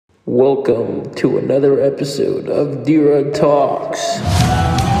Welcome to another episode of Dira Talks.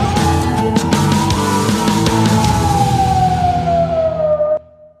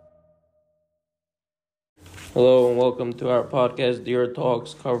 Hello and welcome to our podcast, Dira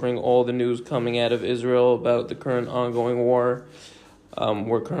Talks, covering all the news coming out of Israel about the current ongoing war.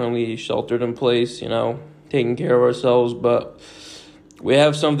 We're currently sheltered in place, taking care of ourselves, but we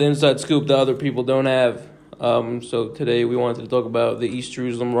have something inside scoop that other people don't have. So today we wanted to talk about the East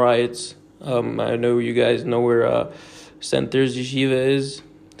Jerusalem riots. I know you guys know where Center's Yeshiva is.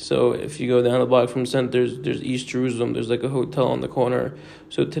 So if you go down the block from Center's, there's East Jerusalem. There's like a hotel on the corner.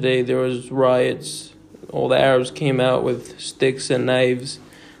 So today there was riots. All the Arabs came out with sticks and knives,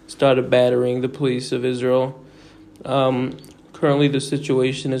 started battering the police of Israel. Currently the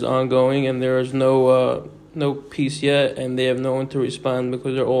situation is ongoing and there is no peace yet, and they have no one to respond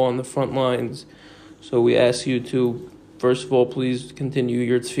because they're all on the front lines. So we ask you to, first of all, please continue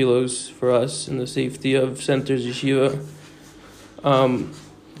your tefillos for us in the safety of Center's Yeshiva.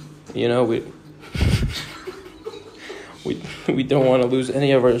 We don't want to lose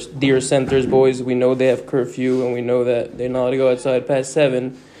any of our dear Center's boys. We know they have curfew, and we know that they're not allowed to go outside past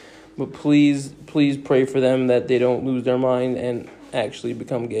 7. But please pray for them that they don't lose their mind and actually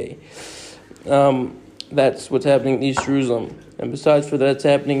become gay. That's what's happening in East Jerusalem. And besides for that's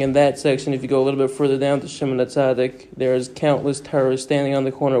happening in that section, if you go a little bit further down to Shimon HaTzadik, there's countless terrorists standing on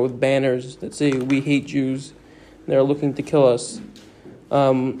the corner with banners that say, "We hate Jews." They're looking to kill us.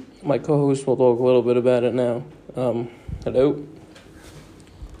 My co-host will talk a little bit about it now. Hello?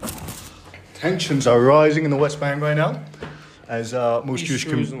 Tensions are rising in the West Bank right now, as most East Jewish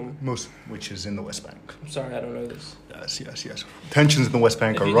Jerusalem. which is in the West Bank. I'm sorry, I don't know this. Yes. Tensions in the West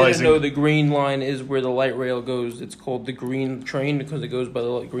Bank If are you rising. didn't know, the green line is where the light rail goes. It's called the green train because it goes by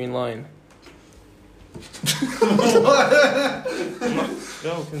the green line.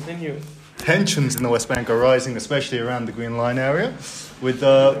 No, continue. Tensions in the West Bank are rising, especially around the Green Line area, with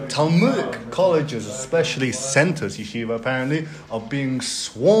Talmudic colleges, especially Center's Yeshiva, apparently, are being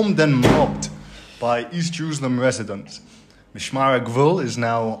swarmed and mobbed by East Jerusalem residents. Mishmar HaGvul is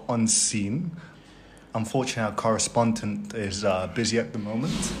now on scene. Unfortunately, our correspondent is busy at the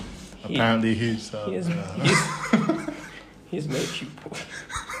moment. Apparently, he's made you poor.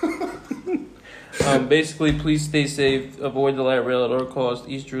 Basically, please stay safe. Avoid the light rail at all costs.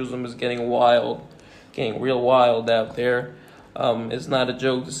 East Jerusalem is getting real wild out there. It's not a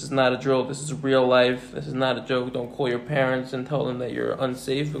joke. This is not a drill. This is real life. This is not a joke. Don't call your parents and tell them that you're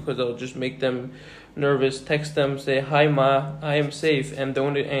unsafe because it'll just make them nervous. Text them, say, "Hi, Ma, I am safe," and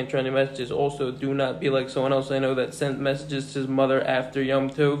don't answer any messages. Also, do not be like someone else I know that sent messages to his mother after Yom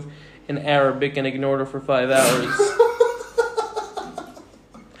Tov in Arabic and ignored her for 5 hours.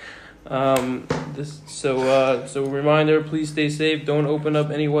 So reminder, please stay safe. Don't open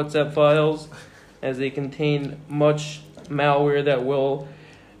up any WhatsApp files as they contain much malware that will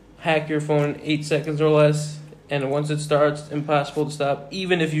hack your phone in 8 seconds or less. And once it starts, impossible to stop.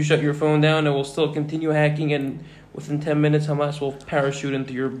 Even if you shut your phone down, it will still continue hacking, and within 10 minutes, Hamas will parachute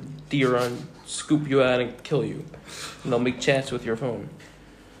into your Dira and scoop you out and kill you. And they'll make chats with your phone.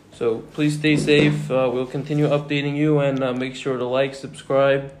 So please stay safe. We'll continue updating you, and make sure to like,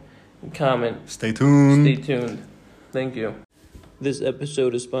 subscribe, and comment. Stay tuned. Thank you. This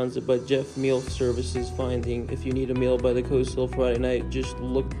episode is sponsored by Jeff Meal Services Finding. If you need a meal by the coastal Friday night, just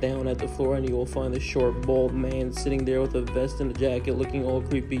look down at the floor and you will find a short, bald man sitting there with a vest and a jacket looking all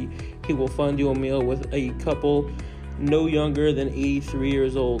creepy. He will find you a meal with a couple no younger than 83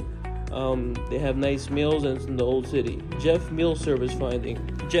 years old. They have nice meals and it's in the old city. Jeff Meal Service Finding.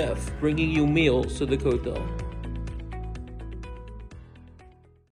 Jeff, bringing you meals to the Kotel.